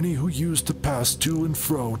 and many who used to pass to and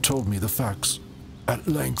fro told me the facts. At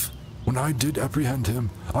length, when I did apprehend him,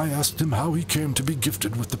 I asked him how he came to be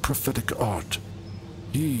gifted with the prophetic art.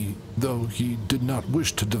 He, though he did not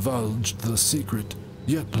wish to divulge the secret,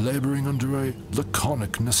 yet laboring under a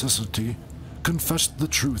laconic necessity, confessed the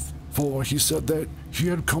truth, for he said that he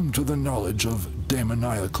had come to the knowledge of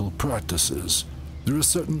demoniacal practices through a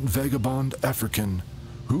certain vagabond African,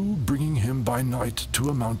 who, bringing him by night to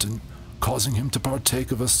a mountain, causing him to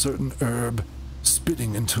partake of a certain herb,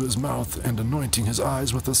 spitting into his mouth and anointing his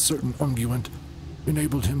eyes with a certain unguent,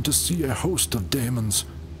 enabled him to see a host of Daemons,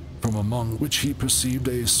 from among which he perceived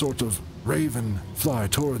a sort of raven fly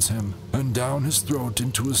towards him, and down his throat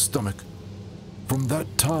into his stomach. From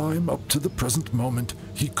that time up to the present moment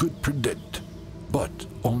he could predict, but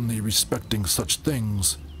only respecting such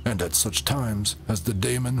things, and at such times as the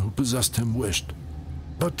daemon who possessed him wished.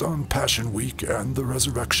 But on Passion Week and the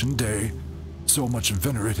Resurrection Day, so much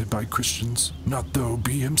venerated by Christians, not though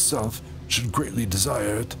he himself should greatly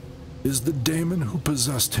desire it, is the daemon who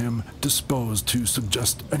possessed him disposed to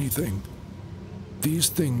suggest anything. These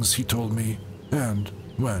things he told me, and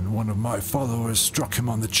when one of my followers struck him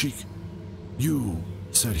on the cheek, "You,"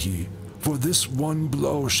 said he, "for this one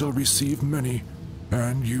blow shall receive many,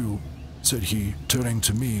 and you," said he, turning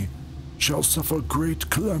to me, "shall suffer great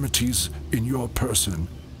calamities in your person,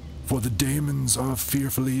 for the Daemons are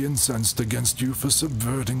fearfully incensed against you for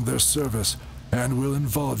subverting their service, and will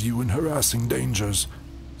involve you in harassing dangers,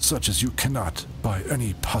 such as you cannot by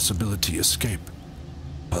any possibility escape,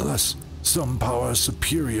 unless some power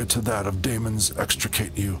superior to that of Daemons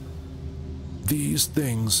extricate you." These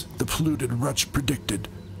things the polluted wretch predicted,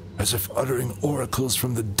 as if uttering oracles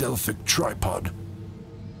from the Delphic tripod.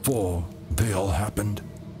 For they all happened,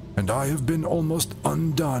 and I have been almost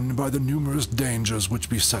undone by the numerous dangers which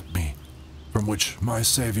beset me, from which my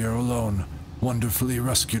Savior alone wonderfully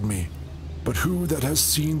rescued me. But who that has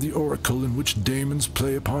seen the oracle in which Daemons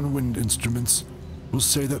play upon wind instruments will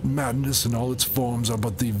say that madness in all its forms are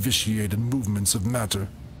but the vitiated movements of matter?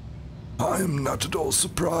 I am not at all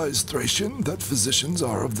surprised, Thracian, that physicians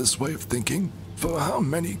are of this way of thinking, for how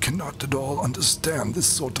many cannot at all understand this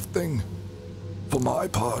sort of thing? For my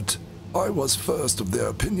part, I was first of their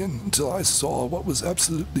opinion until I saw what was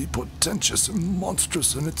absolutely portentous and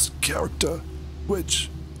monstrous in its character, which,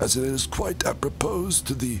 as it is quite apropos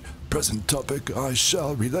to the present topic, I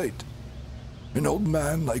shall relate. An old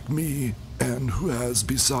man like me, and who has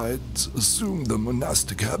besides assumed the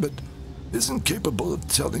monastic habit, is incapable of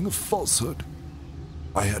telling a falsehood.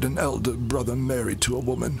 I had an elder brother married to a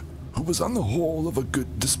woman who was on the whole of a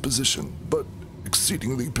good disposition, but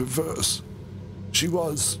exceedingly perverse. She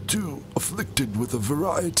was, too, afflicted with a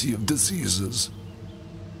variety of diseases.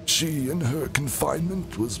 She, in her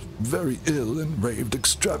confinement, was very ill and raved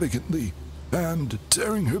extravagantly, and,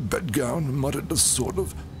 tearing her bedgown, muttered a sort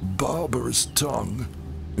of barbarous tongue,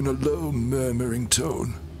 in a low murmuring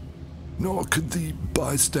tone. Nor could the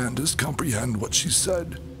bystanders comprehend what she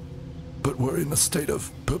said, but were in a state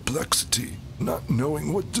of perplexity, not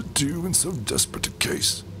knowing what to do in so desperate a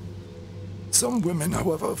case. Some women,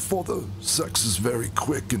 however, for the sex is very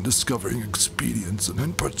quick in discovering expedients,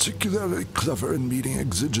 and particularly clever in meeting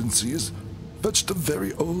exigencies, fetched a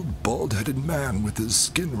very old bald-headed man with his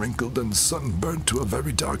skin wrinkled and sunburnt to a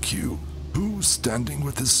very dark hue, who, standing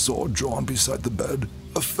with his sword drawn beside the bed,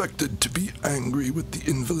 affected to be angry with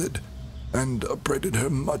the invalid, and upbraided her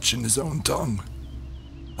much in his own tongue.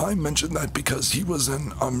 I mention that because he was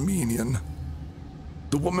an Armenian.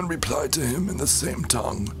 The woman replied to him in the same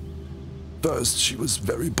tongue. First she was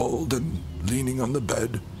very bold, and, leaning on the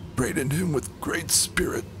bed, braided him with great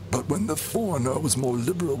spirit, but when the foreigner was more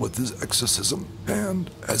liberal with his exorcism, and,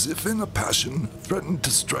 as if in a passion, threatened to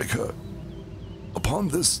strike her. Upon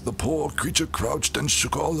this the poor creature crouched and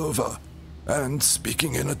shook all over, and,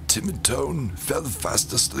 speaking in a timid tone, fell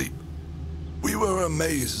fast asleep. We were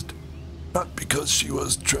amazed, not because she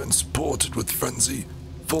was transported with frenzy,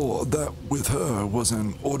 for that with her was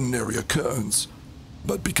an ordinary occurrence,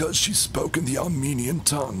 but because she spoke in the Armenian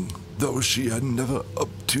tongue, though she had never up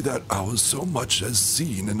to that hour so much as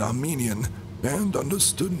seen an Armenian, and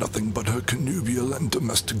understood nothing but her connubial and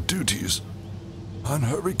domestic duties. On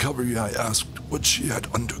her recovery I asked what she had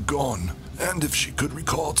undergone, and if she could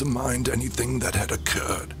recall to mind anything that had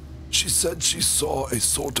occurred. She said she saw a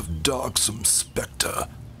sort of darksome spectre,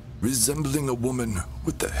 resembling a woman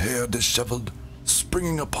with the hair disheveled,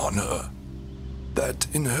 springing upon her. That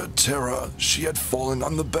in her terror she had fallen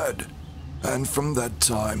on the bed, and from that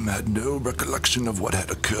time had no recollection of what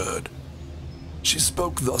had occurred. She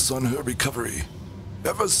spoke thus on her recovery.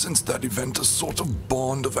 Ever since that event a sort of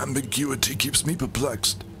bond of ambiguity keeps me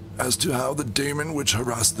perplexed, as to how the daemon which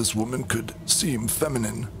harassed this woman could seem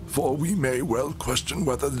feminine, for we may well question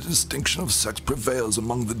whether the distinction of sex prevails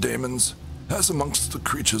among the daemons, as amongst the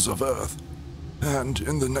creatures of earth. And,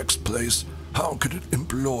 in the next place, how could it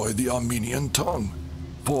employ the Armenian tongue?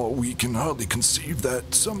 For we can hardly conceive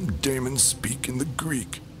that some daemons speak in the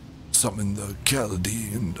Greek, some in the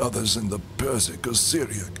Chaldee, and others in the Persic or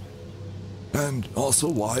Syriac. And also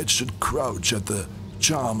why it should crouch at the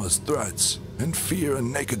charmer's threats, and fear a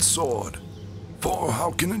naked sword. For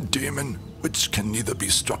how can a daemon, which can neither be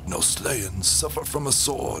struck nor slain, suffer from a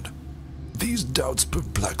sword? These doubts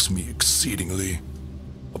perplex me exceedingly.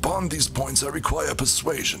 Upon these points I require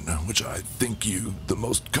persuasion, which I think you the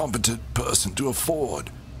most competent person to afford,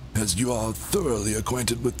 as you are thoroughly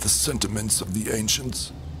acquainted with the sentiments of the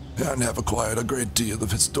ancients, and have acquired a great deal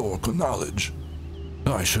of historical knowledge.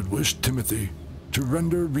 I should wish, Timothy, to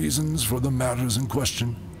render reasons for the matters in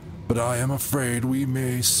question, but I am afraid we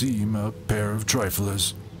may seem a pair of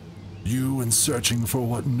triflers. You in searching for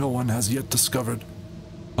what no one has yet discovered,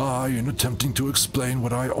 I in attempting to explain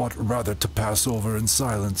what I ought rather to pass over in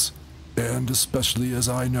silence, and especially as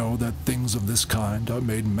I know that things of this kind are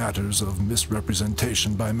made matters of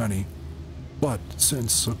misrepresentation by many. But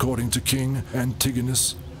since, according to King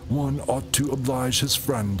Antigonus, one ought to oblige his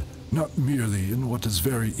friend, not merely in what is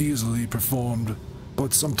very easily performed,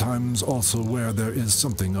 but sometimes also where there is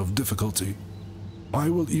something of difficulty, I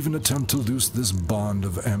will even attempt to loose this bond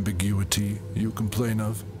of ambiguity you complain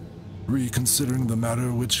of, reconsidering the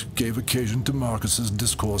matter which gave occasion to Marcus's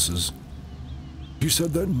discourses. He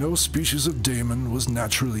said that no species of daemon was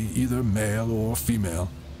naturally either male or female,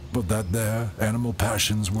 but that their animal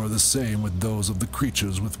passions were the same with those of the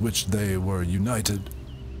creatures with which they were united.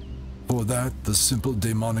 For that the simple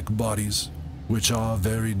daemonic bodies, which are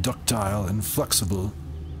very ductile and flexible,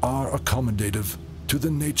 are accommodative to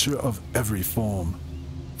the nature of every form.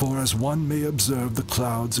 For as one may observe the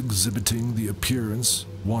clouds exhibiting the appearance,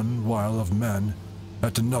 one while of men,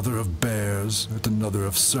 at another of bears, at another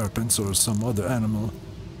of serpents or some other animal,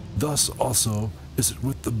 thus also is it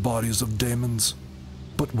with the bodies of daemons.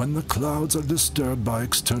 But when the clouds are disturbed by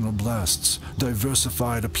external blasts,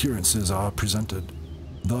 diversified appearances are presented.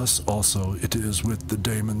 Thus also it is with the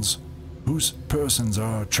daemons. whose persons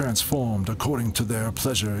are transformed according to their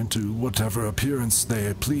pleasure into whatever appearance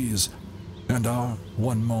they please, and are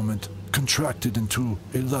one moment contracted into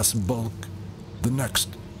a less bulk, the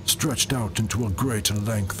next stretched out into a greater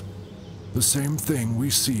length. The same thing we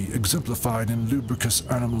see exemplified in lubricous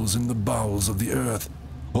animals in the bowels of the earth,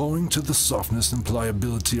 owing to the softness and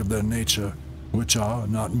pliability of their nature, which are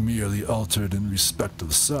not merely altered in respect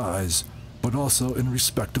of size, but also in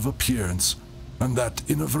respect of appearance, and that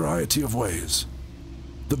in a variety of ways.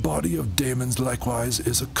 The body of Daemons likewise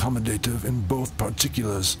is accommodative in both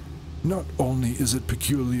particulars. Not only is it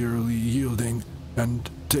peculiarly yielding and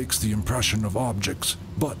takes the impression of objects,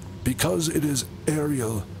 but because it is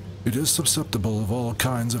aerial, it is susceptible of all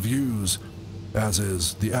kinds of hues, as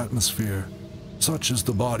is the atmosphere. Such is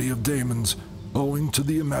the body of Daemons, owing to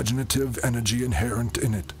the imaginative energy inherent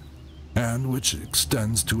in it, and which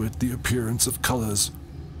extends to it the appearance of colors.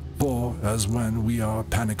 For, as when we are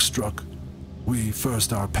panic-struck, we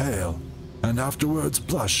first are pale, and afterwards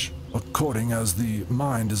blush, according as the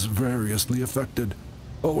mind is variously affected.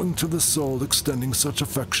 Owing to the soul extending such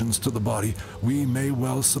affections to the body, we may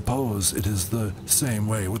well suppose it is the same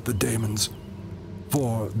way with the Daemons.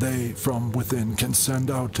 For they from within can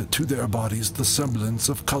send out to their bodies the semblance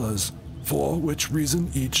of colors, for which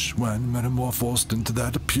reason each, when metamorphosed into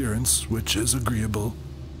that appearance which is agreeable,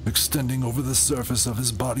 extending over the surface of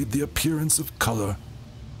his body the appearance of color,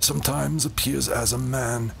 sometimes appears as a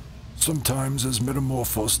man, sometimes is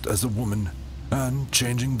metamorphosed as a woman, and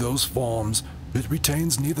changing those forms, it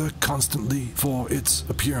retains neither constantly, for its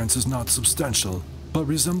appearance is not substantial, but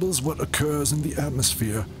resembles what occurs in the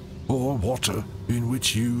atmosphere, or water, in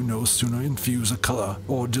which you no sooner infuse a color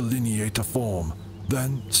or delineate a form,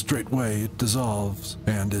 than straightway it dissolves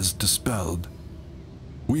and is dispelled.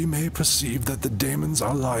 We may perceive that the Daemons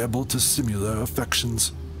are liable to similar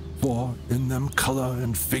affections, for in them color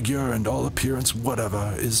and figure and all appearance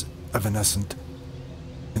whatever is evanescent.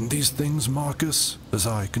 In these things Marcus, as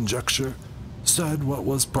I conjecture, said what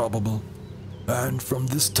was probable, and from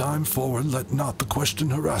this time forward let not the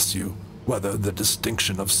question harass you, whether the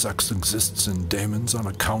distinction of sex exists in Daemons on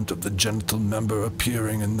account of the genital member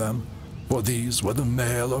appearing in them, for these, whether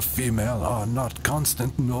male or female, are not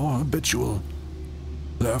constant nor habitual.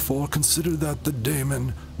 Therefore consider that the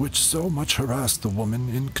Daemon which so much harassed the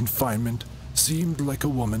woman in confinement seemed like a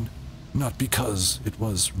woman, not because it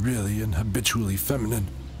was really and habitually feminine,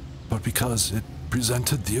 but because it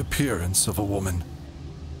presented the appearance of a woman.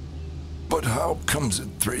 But how comes it,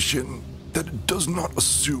 Thracian, that it does not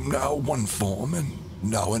assume now one form and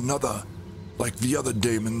now another, like the other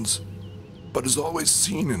Daemons, but is always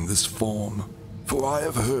seen in this form? For I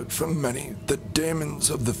have heard from many that Daemons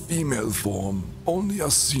of the female form only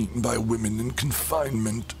are seen by women in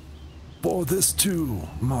confinement. For this too,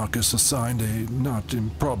 Marcus assigned a not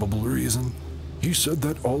improbable reason. He said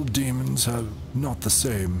that all Daemons have not the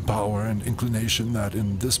same power and inclination, that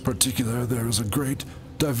in this particular there is a great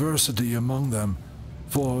diversity among them,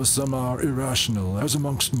 for some are irrational, as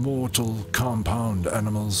amongst mortal compound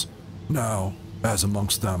animals. Now, as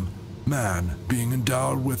amongst them, man, being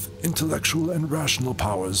endowed with intellectual and rational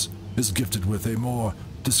powers, is gifted with a more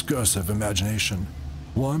discursive imagination,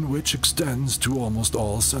 one which extends to almost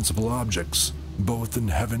all sensible objects, both in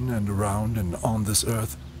heaven and around and on this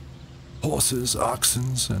earth. Horses,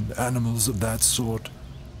 oxen, and animals of that sort,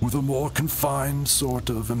 with a more confined sort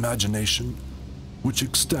of imagination, which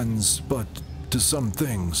extends but to some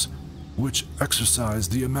things, which exercise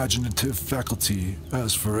the imaginative faculty,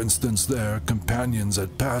 as for instance their companions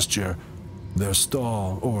at pasture, their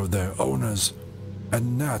stall, or their owners,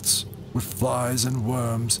 and gnats, with flies and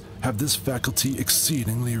worms, have this faculty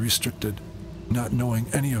exceedingly restricted, not knowing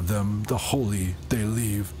any of them the wholly they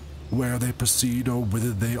leave, where they proceed or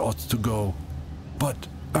whither they ought to go, but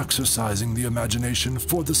exercising the imagination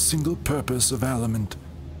for the single purpose of aliment.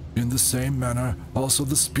 In the same manner also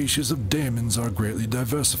the species of Daemons are greatly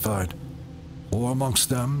diversified, or amongst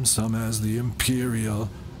them some, as the imperial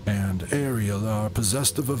and aerial, are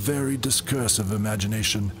possessed of a very discursive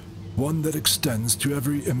imagination, one that extends to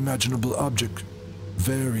every imaginable object.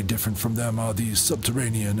 Very different from them are the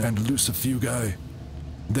subterranean and lucifugae.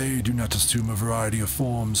 They do not assume a variety of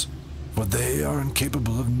forms, for they are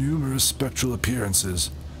incapable of numerous spectral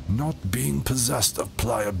appearances, not being possessed of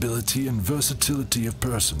pliability and versatility of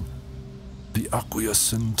person. The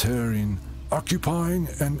aqueous and terrene, occupying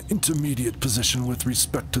an intermediate position with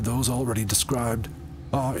respect to those already described,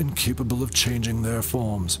 are incapable of changing their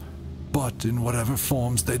forms, but in whatever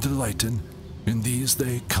forms they delight in these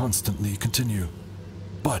they constantly continue.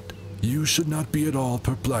 But you should not be at all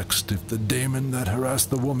perplexed if the Daemon that harassed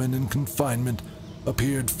the woman in confinement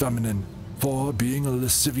appeared feminine, For being a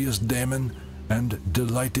lascivious daemon, and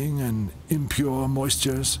delighting in impure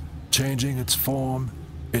moistures, changing its form,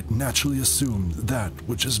 it naturally assumed that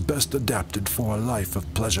which is best adapted for a life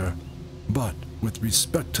of pleasure. But with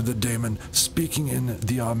respect to the daemon speaking in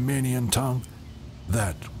the Armenian tongue,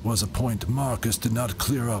 that was a point Marcus did not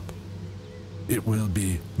clear up. It will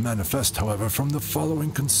be manifest, however, from the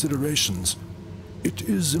following considerations. It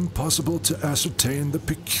is impossible to ascertain the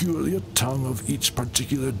peculiar tongue of each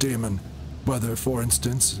particular daemon, whether, for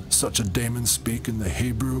instance, such a daemon speak in the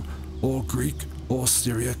Hebrew, or Greek, or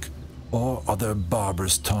Syriac, or other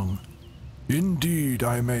barbarous tongue. Indeed,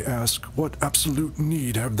 I may ask, what absolute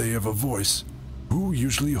need have they of a voice, who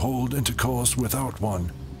usually hold intercourse without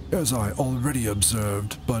one, as I already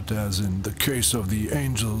observed, but as in the case of the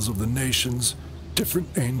angels of the nations,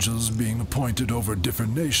 different angels being appointed over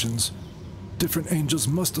different nations, different angels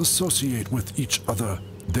must associate with each other.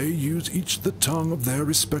 They use each the tongue of their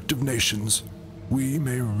respective nations. We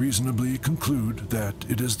may reasonably conclude that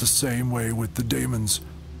it is the same way with the daemons,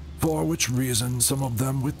 for which reason some of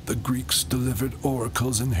them with the Greeks delivered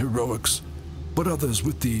oracles in heroics, but others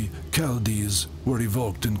with the Chaldees were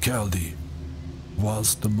evoked in Chaldee,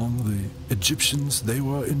 whilst among the Egyptians they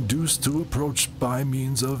were induced to approach by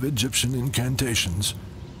means of Egyptian incantations.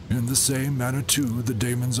 In the same manner too the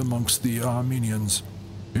daemons amongst the Armenians,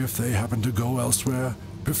 if they happen to go elsewhere,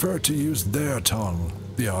 prefer to use their tongue,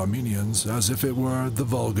 the Armenians, as if it were the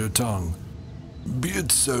vulgar tongue. Be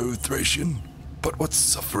it so, Thracian, but what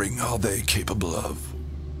suffering are they capable of,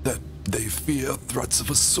 that they fear threats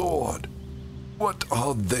of a sword? What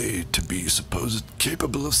are they to be supposed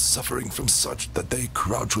capable of suffering from such that they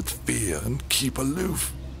crouch with fear and keep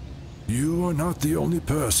aloof? You are not the only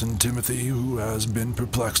person, Timothy, who has been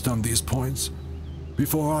perplexed on these points.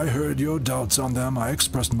 Before I heard your doubts on them, I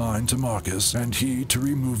expressed mine to Marcus, and he, to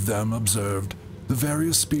remove them, observed, the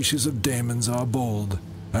various species of daemons are bold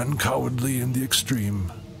and cowardly in the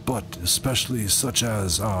extreme, but especially such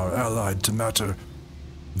as are allied to matter.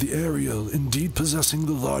 The aerial, indeed possessing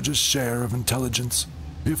the largest share of intelligence,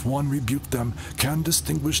 if one rebuke them, can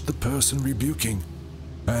distinguish the person rebuking,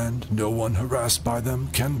 and no one harassed by them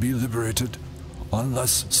can be liberated,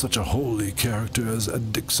 unless such a holy character as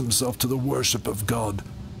addicts himself to the worship of God,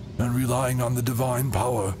 and relying on the divine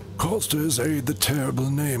power, calls to his aid the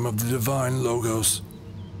terrible name of the divine Logos.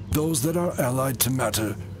 Those that are allied to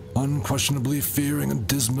matter, unquestionably fearing and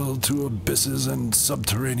dismal to abysses and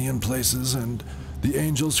subterranean places, and the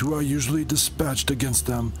angels who are usually dispatched against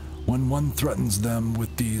them when one threatens them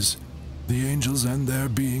with these, the angels and their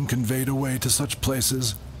being conveyed away to such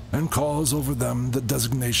places, and calls over them the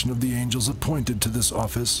designation of the angels appointed to this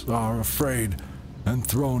office, are afraid, and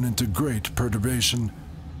thrown into great perturbation,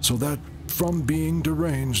 so that from being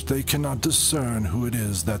deranged they cannot discern who it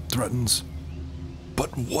is that threatens.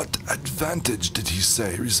 But what advantage did he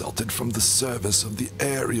say resulted from the service of the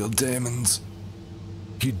aerial daemons?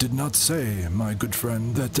 He did not say, my good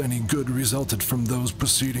friend, that any good resulted from those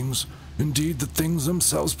proceedings. Indeed, the things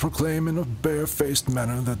themselves proclaim in a bare-faced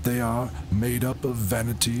manner that they are made up of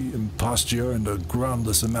vanity, imposture, and a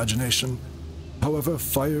groundless imagination. However,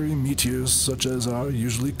 fiery meteors, such as are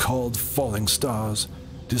usually called falling stars,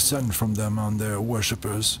 descend from them on their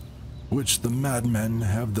worshippers, which the madmen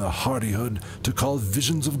have the hardihood to call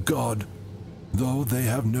visions of God, though they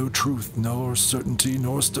have no truth, nor certainty,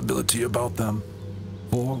 nor stability about them.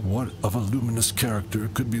 For what of a luminous character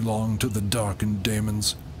could belong to the darkened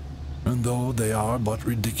daemons? And though they are but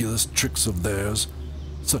ridiculous tricks of theirs,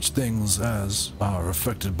 such things as are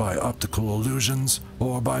effected by optical illusions,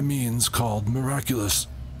 or by means called miraculous,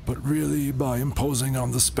 but really by imposing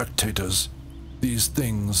on the spectators, these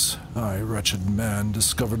things I, wretched man,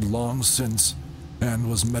 discovered long since, and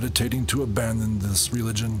was meditating to abandon this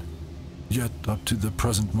religion. Yet up to the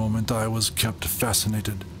present moment I was kept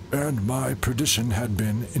fascinated, and my perdition had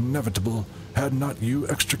been inevitable had not you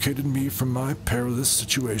extricated me from my perilous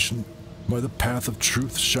situation by the path of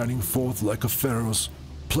truth shining forth like a pharos,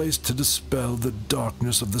 placed to dispel the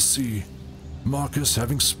darkness of the sea. Marcus,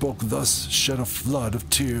 having spoke thus, shed a flood of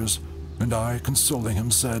tears, and I, consoling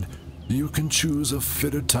him, said, "You can choose a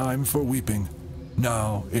fitter time for weeping.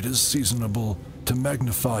 Now it is seasonable to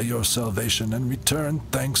magnify your salvation and return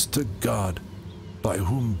thanks to God, by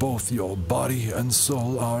whom both your body and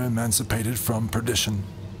soul are emancipated from perdition."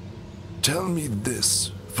 Tell me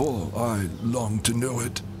this, for I long to know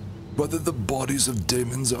it, whether the bodies of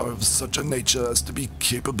daemons are of such a nature as to be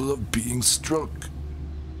capable of being struck.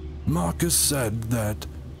 Marcus said that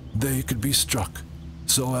they could be struck,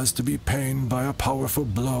 so as to be pained by a powerful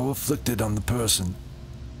blow afflicted on the person.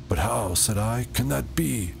 "But how," said I, "can that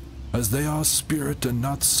be, as they are spirit and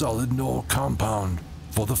not solid nor compound?"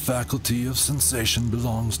 for the faculty of sensation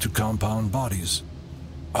belongs to compound bodies.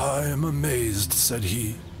 I am amazed, said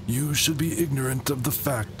he, you should be ignorant of the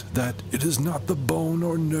fact that it is not the bone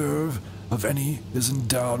or nerve of any is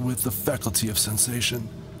endowed with the faculty of sensation,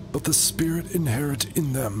 but the spirit inherent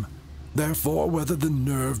in them. Therefore, whether the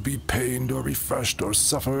nerve be pained or refreshed or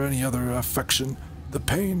suffer any other affection, the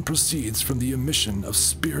pain proceeds from the emission of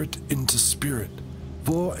spirit into spirit.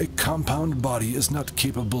 For a compound body is not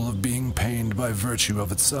capable of being pained by virtue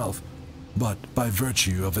of itself, but by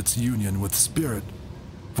virtue of its union with spirit.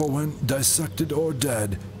 For when dissected or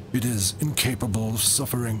dead, it is incapable of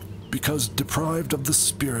suffering, because deprived of the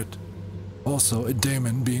spirit. Also, a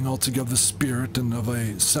daemon, being altogether spirit and of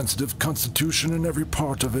a sensitive constitution in every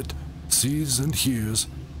part of it, sees and hears,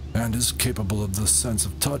 and is capable of the sense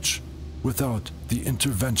of touch, without the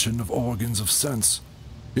intervention of organs of sense.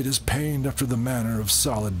 It is pained after the manner of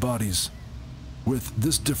solid bodies. With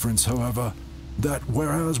this difference, however, that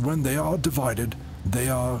whereas when they are divided, they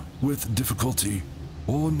are with difficulty,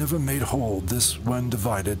 or never made whole, this, when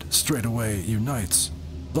divided, straightway unites,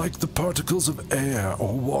 like the particles of air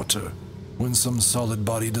or water, when some solid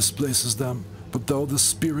body displaces them. But though the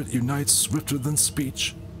spirit unites swifter than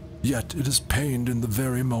speech, yet it is pained in the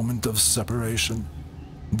very moment of separation.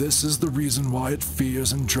 This is the reason why it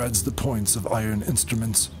fears and dreads the points of iron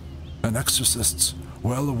instruments, and exorcists,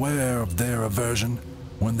 well aware of their aversion,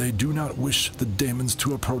 when they do not wish the daemons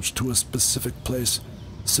to approach to a specific place,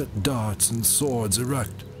 set darts and swords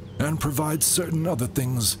erect, and provide certain other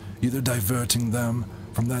things, either diverting them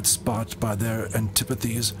from that spot by their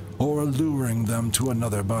antipathies, or alluring them to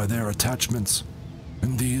another by their attachments.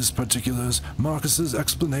 In these particulars, Marcus's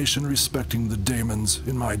explanation respecting the daemons,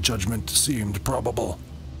 in my judgment, seemed probable.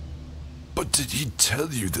 But did he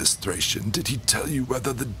tell you this, Thracian? Did he tell you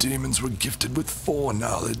whether the daemons were gifted with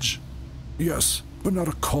foreknowledge? Yes, but not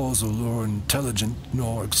a causal or intelligent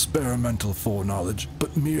nor experimental foreknowledge,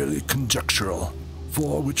 but merely conjectural,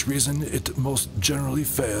 for which reason it most generally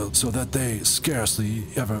failed, so that they scarcely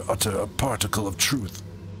ever utter a particle of truth.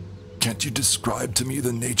 Can't you describe to me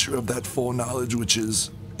the nature of that foreknowledge which is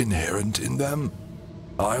inherent in them?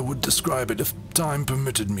 I would describe it if time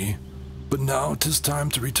permitted me, but now 'tis time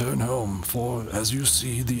to return home, for, as you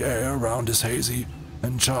see, the air around is hazy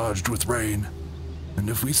and charged with rain, and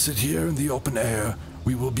if we sit here in the open air,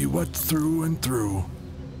 we will be wet through and through.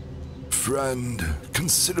 Friend,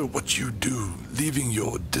 consider what you do, leaving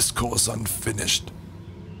your discourse unfinished.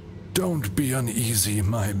 Don't be uneasy,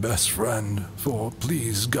 my best friend, for,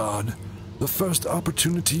 please God, the first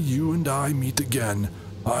opportunity you and I meet again,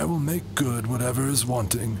 I will make good whatever is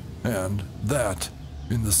wanting, and that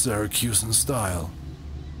in the Syracusan style.